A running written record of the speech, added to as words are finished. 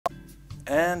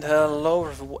And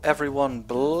hello everyone,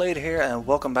 Blade here, and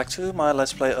welcome back to my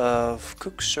Let's Play of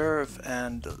Cook, Serve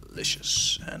and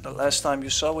Delicious. And the last time you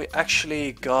saw, we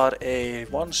actually got a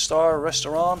 1-star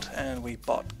restaurant and we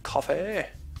bought coffee,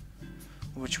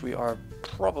 which we are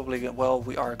probably, well,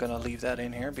 we are gonna leave that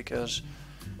in here because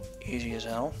easy as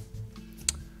hell.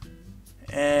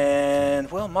 And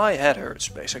well, my head hurts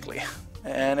basically.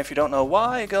 And if you don't know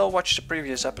why, go watch the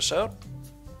previous episode.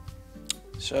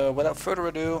 So without further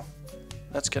ado,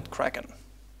 let's get cracking.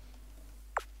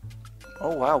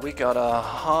 Oh wow, we got a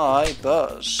high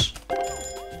buzz.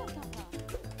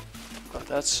 But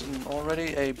that's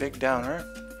already a big downer.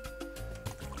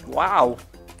 Wow!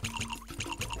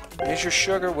 Here's your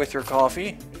sugar with your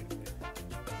coffee.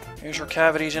 Here's your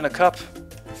cavities in a cup.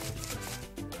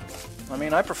 I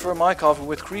mean, I prefer my coffee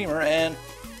with creamer and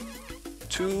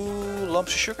 2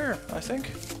 lumps of sugar, I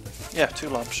think. Yeah, 2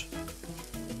 lumps.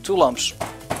 2 lumps.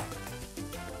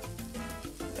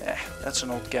 That's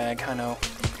an old gag, I know.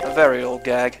 A very old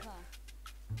gag.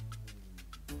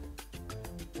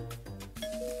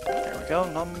 There we go,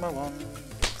 number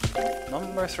 1.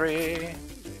 Number 3.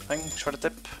 Thanks for the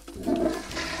tip.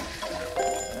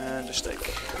 And a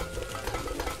steak.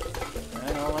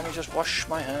 Hang on, let me just wash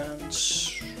my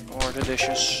hands. Or the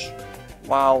dishes.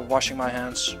 While washing my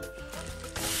hands.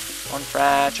 1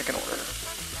 fried chicken order.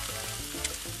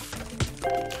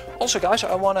 Also guys,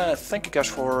 I want to thank you guys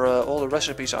for all the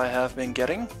recipes I have been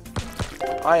getting.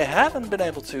 I haven't been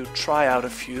able to try out a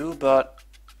few, but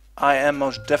I am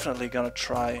most definitely gonna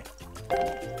try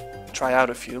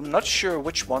out a few. I'm not sure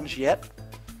which ones yet,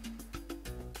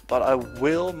 but I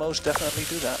will most definitely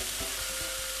do that.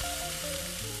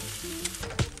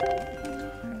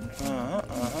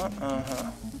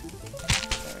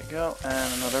 There we go,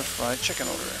 and another fried chicken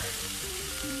order.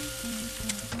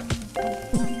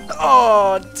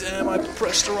 Oh, damn, I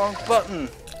pressed the wrong button.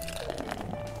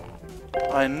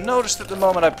 I noticed it the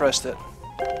moment I pressed it.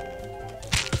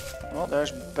 Well,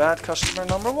 there's bad customer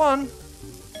number 1.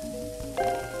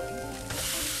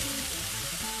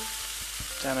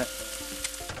 Damn it.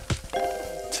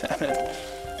 Damn it.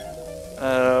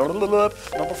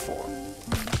 Number 4.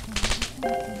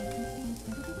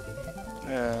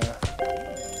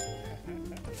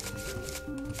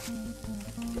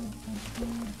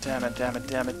 Damn it, damn it,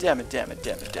 damn it, damn it, damn it,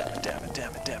 damn it, damn it, damn it,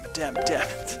 damn it, damn it, damn it, damn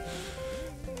it.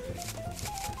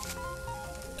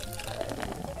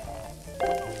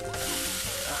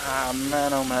 Ah,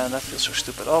 man, oh man, that feels so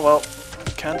stupid. Oh well,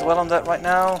 can't dwell on that right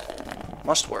now.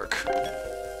 Must work.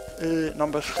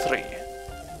 Number 3.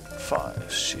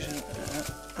 5. Season.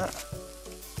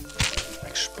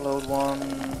 Explode 1.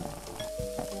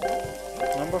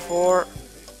 Number 4.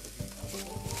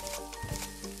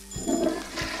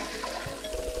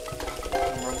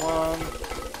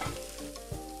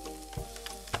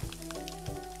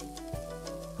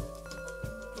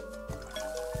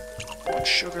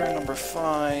 Sugar, number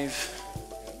 5.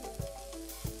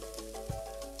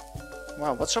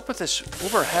 Wow, what's up with this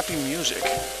uber happy music?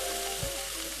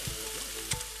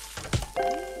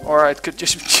 Or it could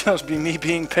just be me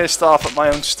being pissed off at my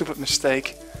own stupid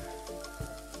mistake.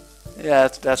 Yeah,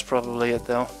 that's probably it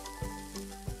though.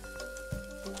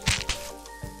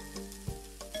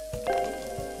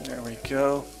 There we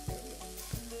go.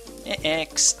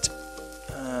 Next.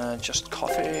 Just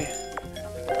coffee.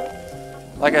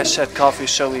 Like I said, coffee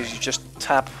is so easy. Just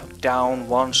tap down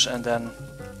once and then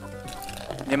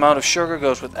the amount of sugar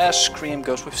goes with S, cream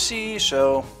goes with C,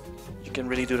 so you can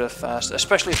really do that fast.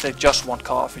 Especially if they just want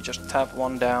coffee. Just tap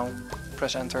 1 down,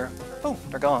 press enter. Oh,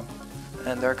 they're gone.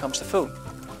 And there comes the food.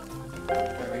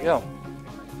 There we go.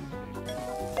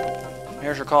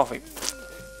 Here's your coffee.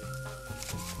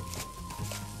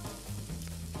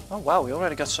 Oh wow, we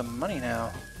already got some money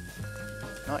now.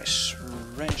 Nice.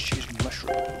 Ranch cheese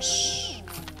mushrooms.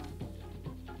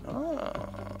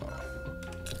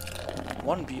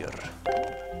 1 beer.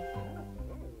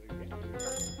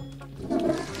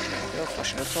 Go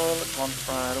flushing the toilet, 1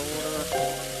 fried order.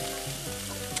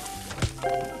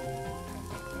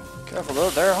 Careful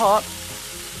though, they're hot.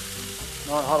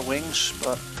 Not hot wings,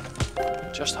 but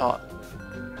just hot.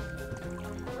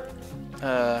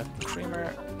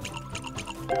 Creamer.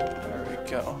 There we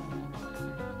go.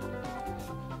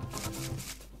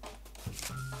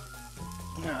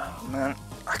 Oh man,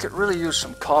 I could really use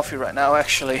some coffee right now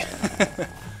actually.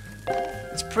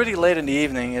 It's pretty late in the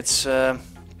evening. It's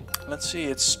let's see,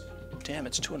 it's 2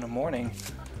 in the morning.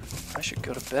 I should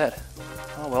go to bed.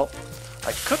 Oh well,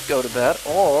 I could go to bed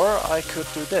or I could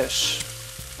do this.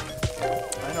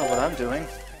 I know what I'm doing.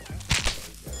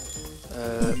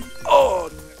 Oh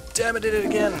damn it, did it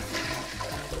again.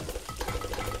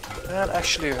 That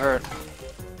actually hurt.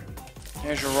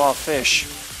 Here's your raw fish,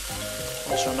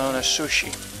 also known as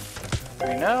sushi.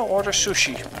 We now order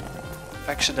sushi,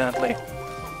 accidentally.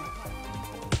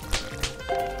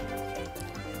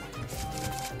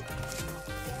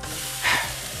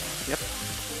 Yep,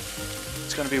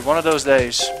 it's gonna be one of those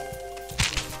days.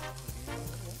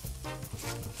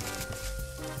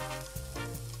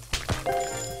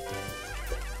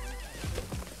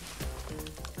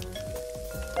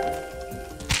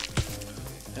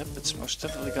 Yep, it's most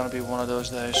definitely gonna be one of those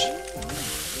days.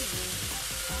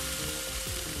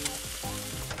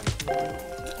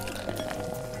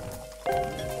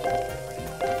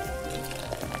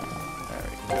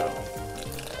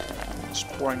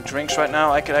 Pouring drinks right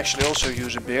now. I could actually also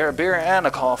use a beer and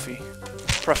a coffee,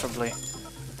 preferably.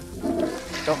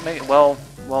 Don't make it, well,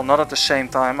 not at the same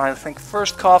time. I think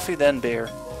first coffee, then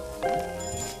beer.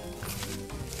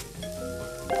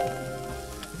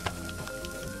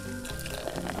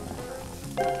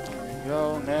 There we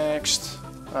go. Next.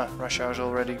 Ah, rush hour's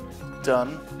already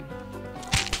done.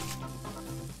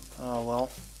 Oh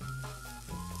well.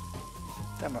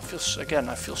 Damn, I feel so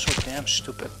damn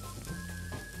stupid.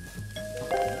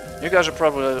 You guys are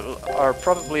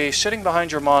probably sitting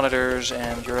behind your monitors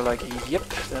and you're like, yep,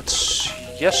 that's,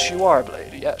 yes you are,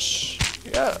 Blade, yes,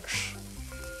 yes.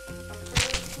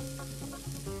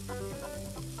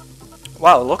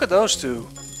 Wow, look at those two.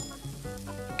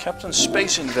 Captain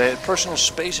Space Invader, personal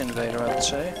space invader, I would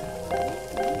say.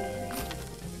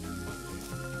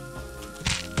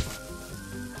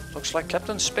 Looks like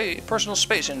personal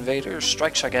space invader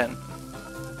strikes again.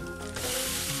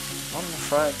 One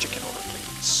fried chicken order,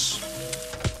 please.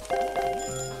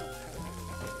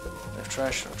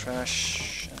 Trash, no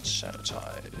trash, and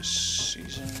sanitize.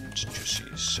 Seasoned, juicy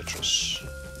citrus.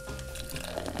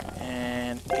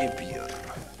 And a beer.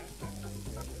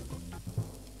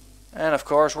 And of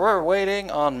course, we're waiting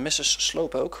on Mrs.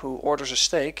 Slowpoke, who orders a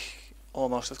steak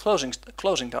almost at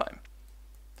closing time.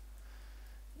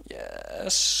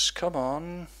 Yes, come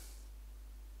on.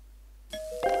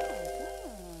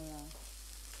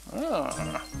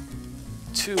 Ah.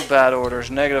 2 bad orders,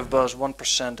 negative buzz,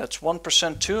 1%. That's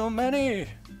 1% too many.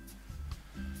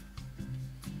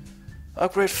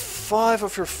 Upgrade 5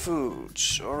 of your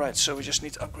foods. Alright, so we just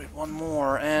need to upgrade 1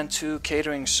 more. And 2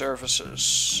 catering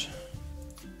services.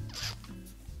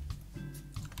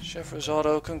 Chef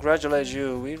Risotto, congratulate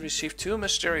you. We received 2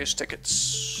 mysterious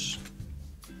tickets.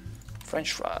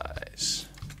 French fries.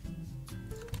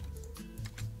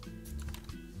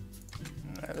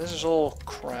 Nah, this is all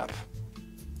crap.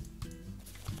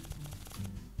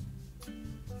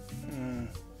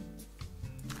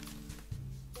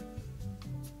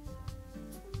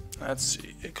 Let's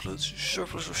see, includes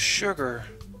surplus of sugar.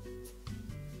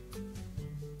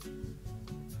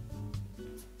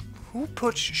 Who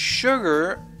puts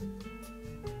sugar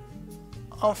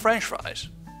on French fries?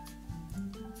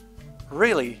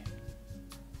 Really?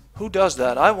 Who does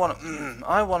that? I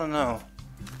wanna know.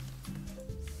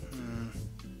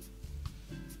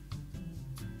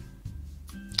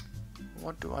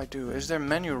 What do I do? Is there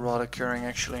menu rot occurring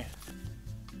actually?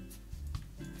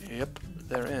 Yep,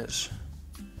 there is.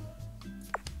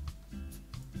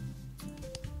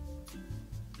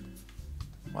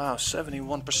 Wow,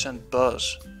 71%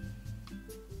 buzz.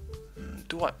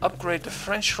 Do I upgrade the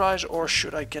French fries or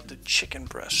should I get the chicken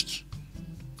breasts?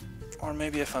 Or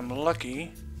maybe if I'm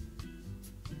lucky,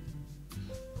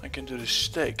 I can do the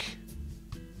steak.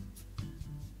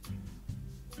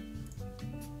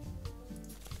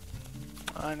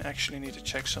 I actually need to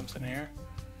check something here.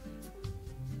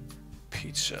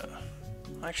 Pizza.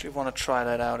 I actually want to try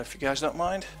that out if you guys don't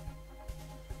mind.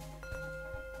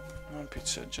 No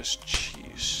pizza, just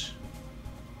cheese.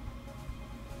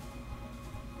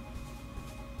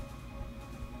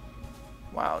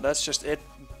 Wow, that's just it.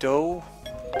 Dough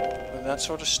with that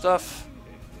sort of stuff.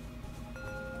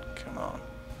 Come on.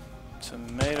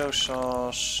 Tomato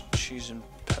sauce, cheese and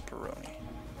pepperoni.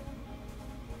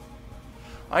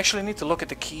 I actually need to look at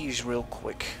the keys real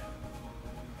quick.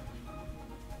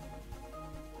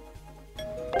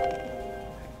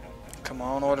 Come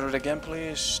on, order it again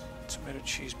please. Tomato,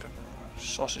 cheese, pepperoni,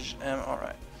 sausage,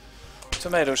 alright.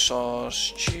 Tomato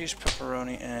sauce, cheese,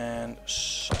 pepperoni, and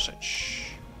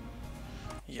sausage.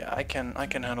 Yeah, I can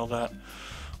handle that.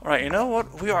 Alright, you know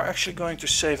what? We are actually going to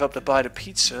save up to buy the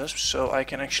pizzas, so I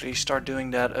can actually start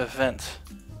doing that event.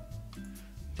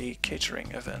 The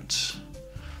catering event.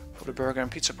 For the burger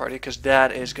and pizza party, because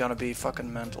that is gonna be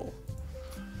fucking mental.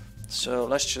 So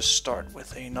let's just start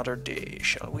with another day,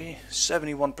 shall we?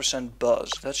 71%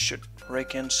 buzz. That should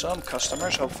rake in some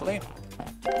customers, hopefully.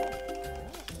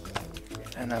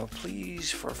 And now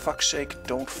please, for fuck's sake,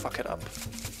 don't fuck it up.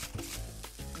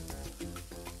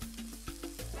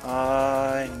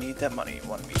 I need that money.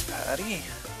 1 meat patty.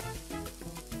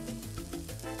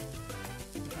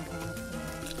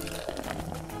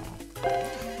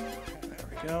 There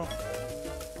we go.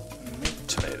 Meat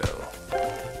tomato.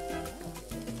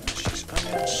 Cheese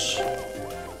onions.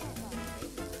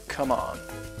 Come on.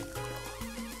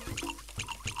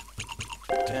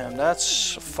 Damn,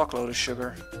 that's a fuckload of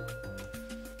sugar.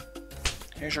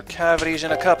 Here's your cavities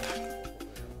in a cup.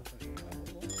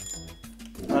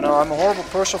 I know I'm a horrible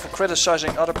person for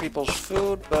criticizing other people's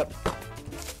food, but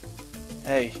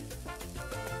hey,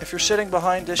 if you're sitting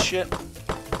behind this shit,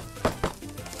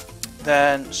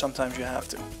 then sometimes you have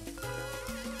to. 2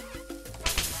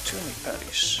 meat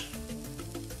patties.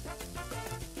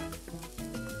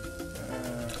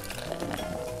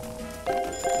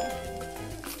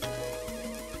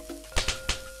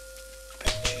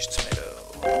 Cheese tomato.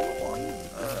 Number 1.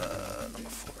 Number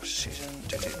 4. Seasoned.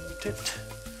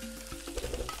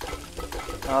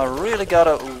 I really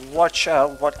gotta watch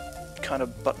out what kind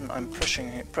of button I'm pressing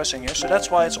here, so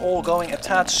that's why it's all going a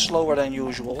tad slower than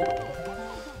usual.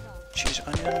 Cheese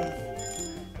onion,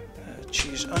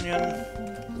 cheese onion,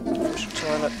 flush the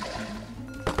toilet.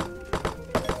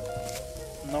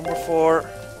 Number 4.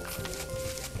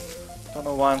 Don't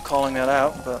know why I'm calling that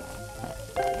out, but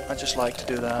I just like to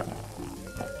do that.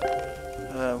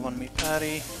 1 meat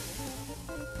patty.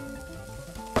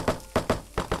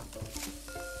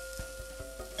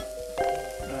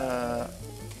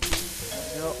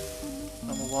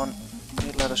 Number 1,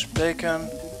 meat, lettuce, bacon,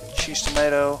 cheese,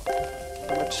 tomato.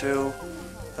 Number 2,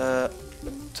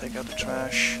 take out the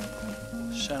trash,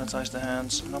 sanitize the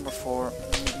hands. Number 4,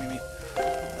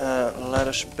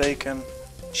 lettuce, bacon,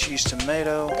 cheese,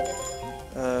 tomato,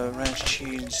 ranch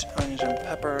cheese, onions and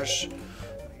peppers,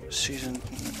 seasoned.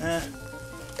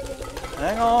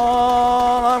 Hang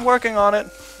on, I'm working on it.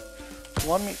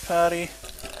 1 meat patty,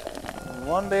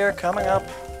 1 beer coming up.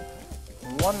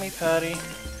 1 meat patty.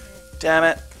 Damn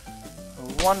it.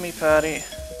 1 meat patty.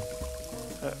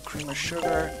 Cream or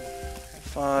sugar.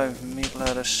 5 meat,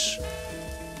 lettuce,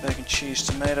 bacon, cheese,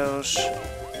 tomatoes.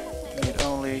 Meat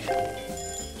only.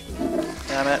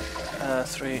 Damn it.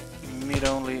 3 meat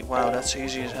only. Wow, that's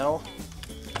easy as hell.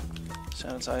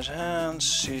 Sanitize hands.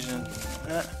 Season.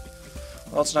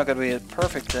 Well, it's not gonna be a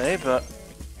perfect day, but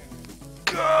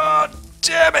god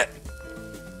damn it!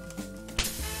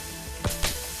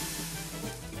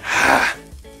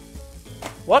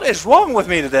 What is wrong with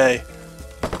me today?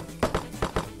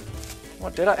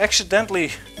 What, did I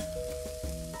accidentally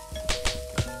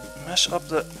mess up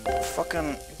the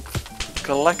fucking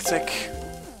galactic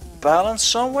balance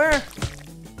somewhere?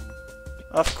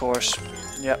 Of course.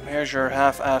 Yep, here's your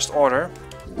half-assed order.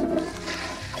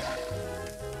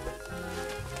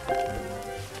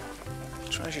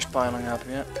 Treasure's piling up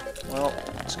yet. Well,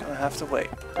 it's gonna have to wait.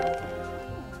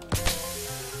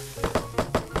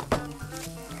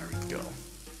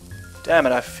 Damn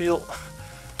it, I feel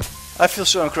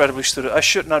so incredibly stupid. I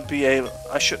should not be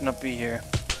here.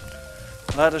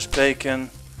 Lettuce, bacon,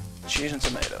 cheese and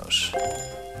tomatoes.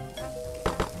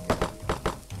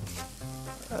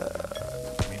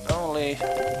 Meat only.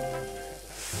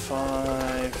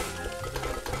 5.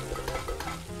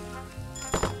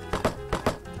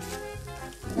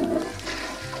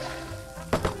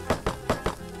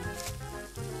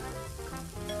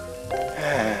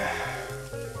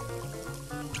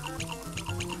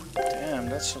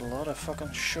 That's a lot of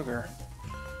fucking sugar.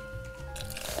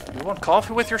 You want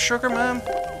coffee with your sugar, ma'am?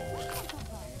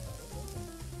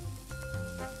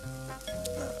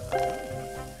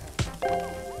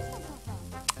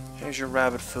 Here's your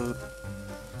rabbit food.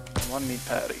 1 meat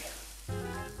patty.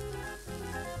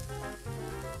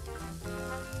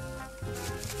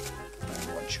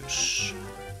 And 1 juice.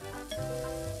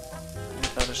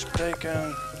 Meat, lettuce,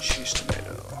 bacon, cheese, tomato.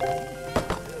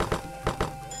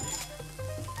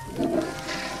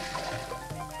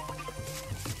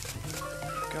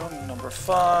 Number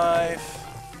 5.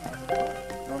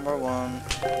 Number 1.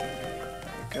 There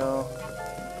we go.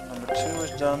 Number 2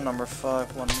 is done. Number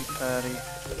 5, 1 meat patty.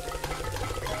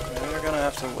 And we're gonna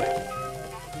have to wait.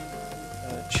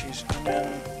 Cheese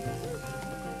onion.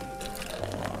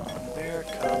 1 beer,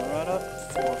 coming right up.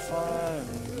 4,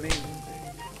 5. Meat,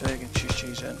 bacon,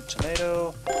 cheese, and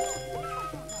tomato.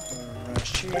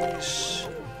 Ranch cheese.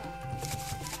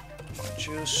 1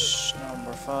 juice.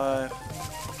 Number 5.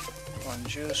 1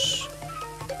 juice.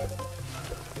 There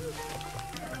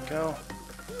we go.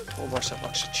 Toolbox that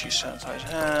looks at cheese, sanitize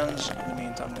hands. In the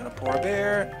meantime, I'm gonna pour a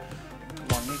beer.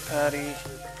 1 meat patty.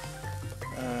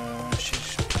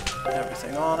 Cheese,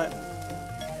 everything on it.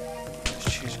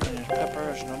 Cheese, onions,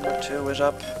 peppers. Number 2 is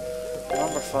up.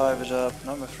 Number 5 is up.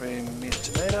 Number 3, meat and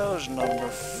tomatoes. Number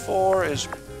 4 is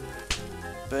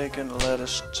bacon,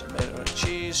 lettuce, tomato, and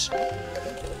cheese.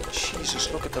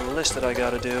 Jesus, look at the list that I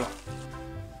gotta do.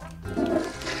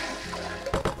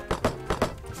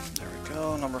 There we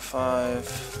go. Number 5,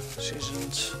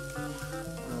 seasoned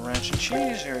ranch and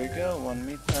cheese. Here you go. 1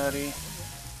 meat patty.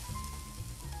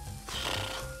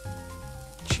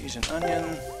 Cheese and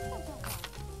onion.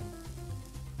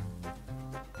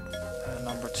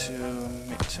 Number 2,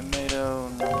 meat tomato.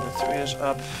 Number 3 is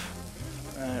up.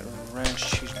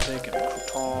 Ranch, cheese, bacon, and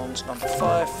croutons. Number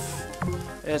 5.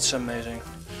 It's amazing.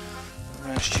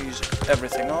 Ranch, cheese,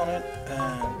 everything on it.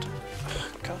 And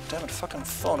god damn it, fucking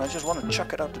phone. I just want to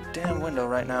chuck it out the damn window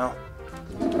right now.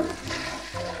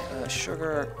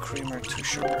 Sugar, creamer, 2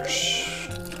 sugars.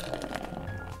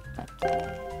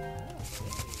 There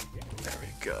we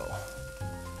go.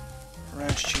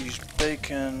 Ranch, cheese,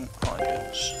 bacon,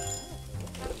 onions.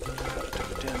 Gotta do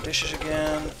the damn dishes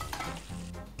again.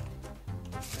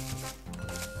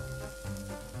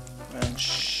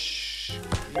 Ranch,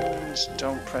 greens.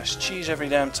 Don't press cheese every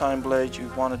damn time, Blade.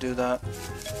 You want to do that.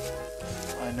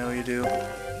 I know you do. There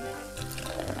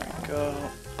we go.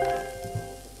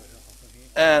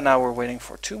 And now we're waiting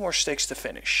for 2 more steaks to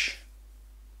finish.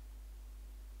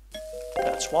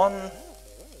 That's 1.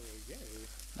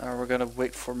 Now we're gonna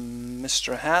wait for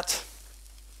Mr. Hat.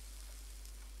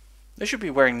 They should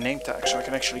be wearing name tags so I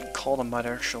can actually call them by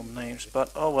their actual names,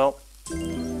 but oh well.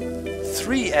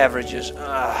 3 averages.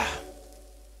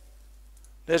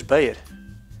 That's bad.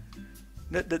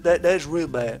 That's real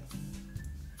bad.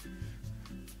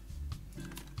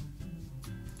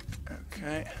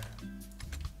 Okay.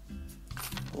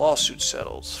 Lawsuit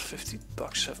settled. 50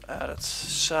 bucks have added.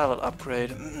 Salad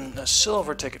upgrade. A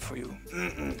silver ticket for you.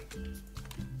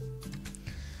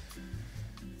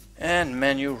 And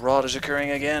menu rot is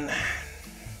occurring again.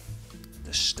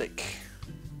 The steak.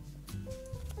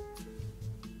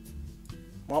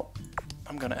 Well,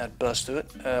 I'm gonna add buzz to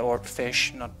it. Or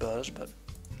fish, not buzz, but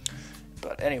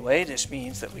anyway, this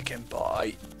means that we can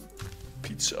buy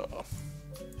pizza.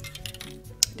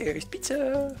 There's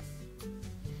pizza.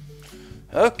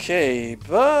 Okay,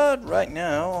 but right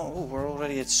now, we're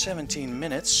already at 17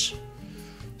 minutes.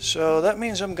 So that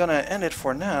means I'm gonna end it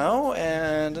for now,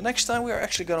 and the next time we are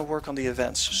actually gonna work on the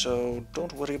events, so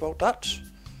don't worry about that.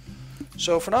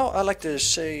 So for now, I'd like to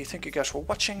say thank you guys for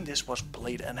watching. This was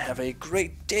Blade, and have a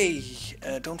great day.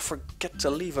 Don't forget to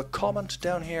leave a comment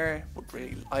down here.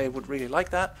 I would really like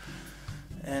that.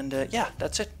 And yeah,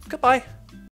 that's it. Goodbye.